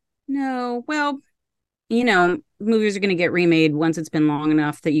do that. No, well, movies are going to get remade once it's been long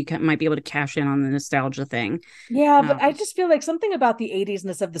enough that might be able to cash in on the nostalgia thing. Yeah, but I Um, just feel like something about the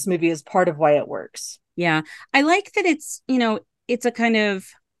 80s-ness of this movie is part of why it works. yeah, I like that it's a kind of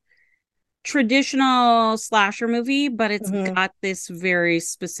traditional slasher movie, but it's Mm-hmm. got this very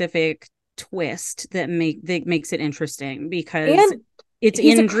specific twist that makes it interesting because And it's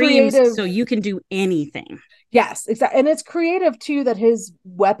he's a in dreams, creative. so you can do anything. Yes, exactly. And it's creative too that his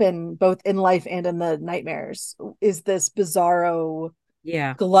weapon, both in life and in the nightmares, is this bizarro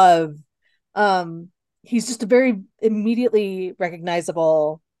Yeah. glove. Um, he's just a very immediately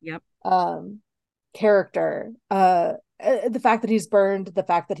recognizable Yep. um character. The fact that he's burned, the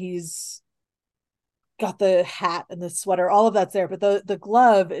fact that he's got the hat and the sweater, all of that's there, but the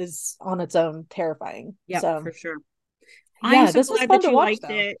glove is on its own terrifying. Yep, So for sure. I'm yeah, so this was glad fun that to you watch liked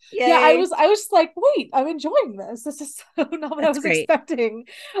though. it. Yeah, Yay. I was just like, wait, I'm enjoying this. This is so not what I That's was great. expecting.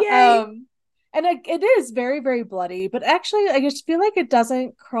 Yay. Um, and it is very, very bloody, but actually, I just feel like it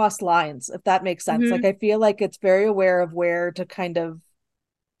doesn't cross lines, if that makes sense. Like, Hmm. I feel like it's very aware of where to kind of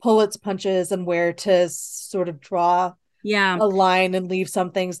pull its punches and where to sort of draw. Yeah. align and leave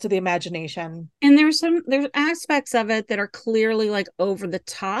some things to the imagination. And there's aspects of it that are clearly like over the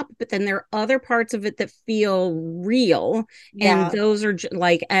top, but then there are other parts of it that feel real. And Yeah. those are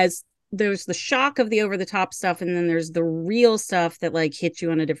like, as there's the shock of the over the top stuff, and then there's the real stuff that like hits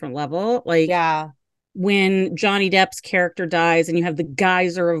you on a different level. Like Yeah. when Johnny Depp's character dies and you have the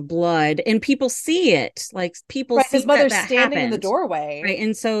geyser of blood and people see it, like people Right. see His that mother's that standing in the happened. doorway. Right.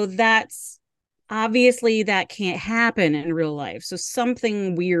 And so that's obviously that can't happen in real life. So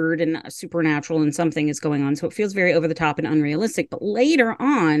something weird and supernatural and something is going on. So it feels very over the top and unrealistic. But later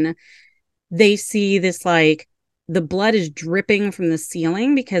on, they see this like the blood is dripping from the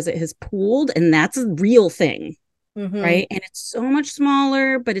ceiling because it has pooled, and that's a real thing. Mm-hmm. Right. And it's so much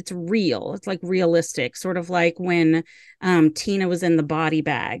smaller, but it's real. It's like realistic, sort of like when Tina was in the body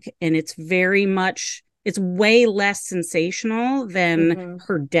bag. And it's very much, it's way less sensational than Mm-hmm.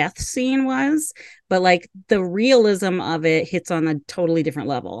 her death scene was. But like the realism of it hits on a totally different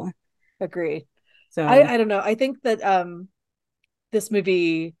level. Agree. So, I don't know. I think that this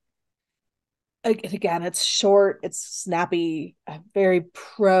movie, again, it's short, it's snappy, very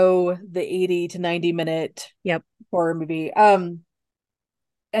pro the 80 to 90 minute yep. horror movie.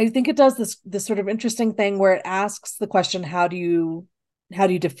 I think it does this sort of interesting thing where it asks the question, how do you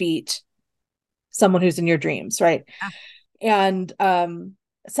defeat someone who's in your dreams, right? Yeah. And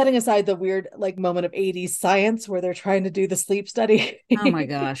setting aside the weird like moment of 80s science where they're trying to do the sleep study. Oh my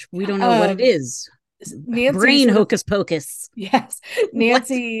gosh. We don't know what it um is. Nancy Brain sort of, hocus pocus. yes, What?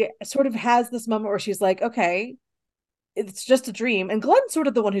 Nancy sort of has this moment where she's like, okay, it's just a dream. And Glenn's sort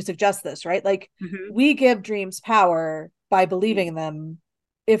of the one who suggests this, right? Like, Mm-hmm. we give dreams power by believing in them.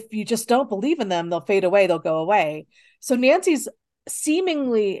 If you just don't believe in them, they'll fade away, they'll go away. So Nancy's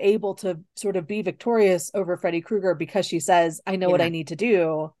seemingly able to sort of be victorious over Freddy Krueger because she says, I know what Yeah. I need to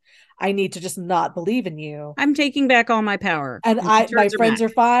do. I need to just not believe in you. I'm taking back all my power. And And she my turns her friends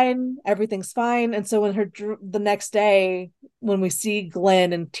back. are fine, everything's fine. And so when the next day, when we see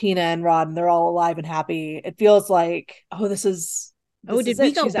Glenn and Tina and Rod and they're all alive and happy, it feels like, oh, Oh, this is did we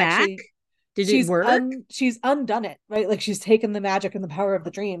it. go She's back? actually, Did it work? she's undone it, right? Like, she's taken the magic and the power of the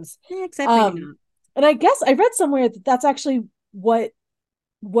dreams. Except maybe um not. and I guess I read somewhere that that's actually what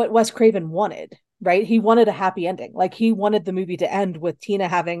Wes Craven wanted, right? He wanted a happy ending. Like, he wanted the movie to end with Tina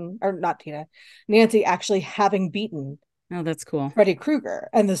having, or not Tina, Nancy actually having beaten Oh, that's cool. Freddy Krueger.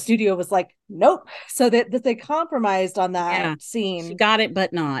 And the studio was like, nope. So that they compromised on that Yeah. She scene, got it,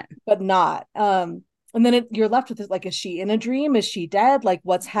 but not. but not. And then you're left with it, like, is she in a dream? Is she dead? Like,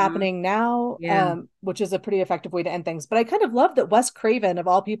 what's Uh-huh. happening now? Yeah. Which is a pretty effective way to end things. But I kind of love that Wes Craven, of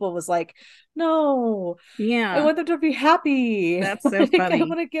all people, was like, no, I Yeah. want them to be happy. That's so Like, I funny.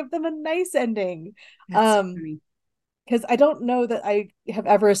 want to give them a nice ending. That's so Um, funny. because I don't know that I have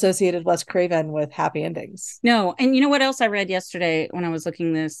ever associated Wes Craven with happy endings. No, and you know what else I read yesterday when I was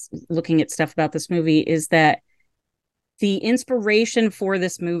looking at stuff about this movie is that the inspiration for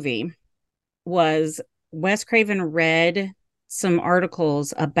this movie was Wes Craven read some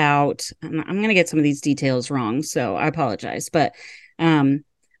articles about, I'm going to get some of these details wrong, so I apologize, but um,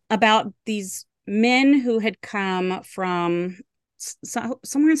 about these men who had come from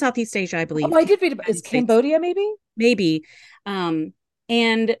somewhere in Southeast Asia, I Oh, believe, I came to did read the about, is United States, Cambodia maybe? maybe, um,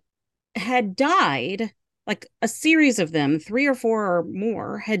 and had died. Like a series of them, three or four or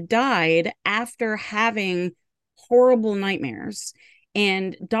more, had died after having horrible nightmares.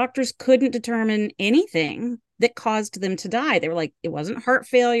 And doctors couldn't determine anything that caused them to die. They were like, it wasn't heart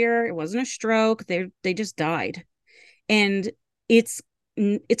failure, it wasn't a stroke. They just died. And it's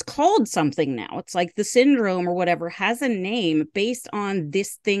it's called something now. It's like the syndrome or whatever has a name based on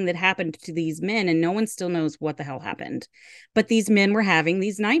this thing that happened to these men, and no one still knows what the hell happened. But these men were having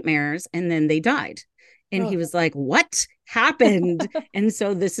these nightmares and then they died. And he Oh. was like, what happened? And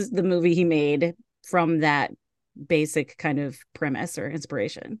so this is the movie he made from that basic kind of premise or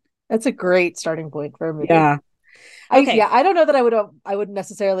inspiration. That's a great starting point for a movie. Yeah. Okay. I don't know that I would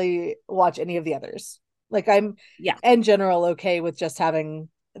necessarily watch any of the others. Like, I'm Yeah. in general okay with just having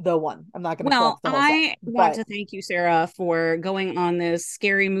the one. I'm not going to Well, collect the whole set. I want But to thank you, Sarah, for going on this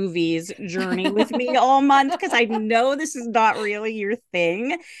scary movies journey with me all month because I know this is not really your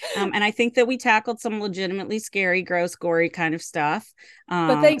thing. And I think that we tackled some legitimately scary, gross, gory kind of stuff.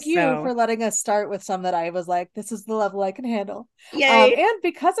 thank you So for letting us start with some that I was like, this is the level I can handle. yay, And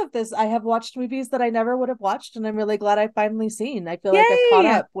because of this, I have watched movies that I never would have watched, and I'm really glad I finally seen. I feel like I've caught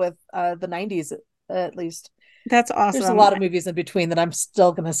yay. up with the 90s at least. That's There's a awesome. lot of movies in between that I'm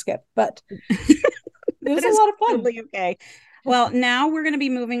still gonna skip, but it was That a is lot of fun. totally okay. Well, now we're going to be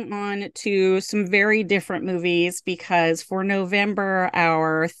moving on to some very different movies because for November,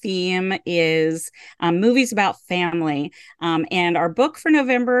 our theme is movies about family. And our book for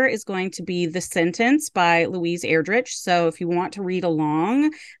November is going to be The Sentence by Louise Erdrich. So if you want to read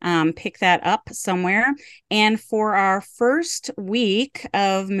along, pick that up somewhere. And for our first week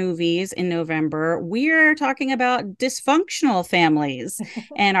of movies in November, we're talking about dysfunctional families.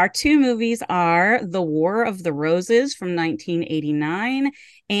 And our two movies are The War of the Roses from 1989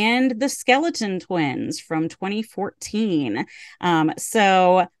 and The Skeleton Twins from 2014.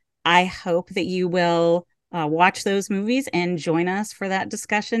 So I hope that you will watch those movies and join us for that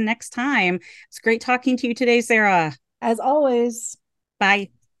discussion next time. It's great talking to you today, Sarah. As always, Bye.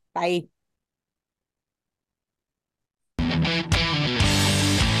 bye.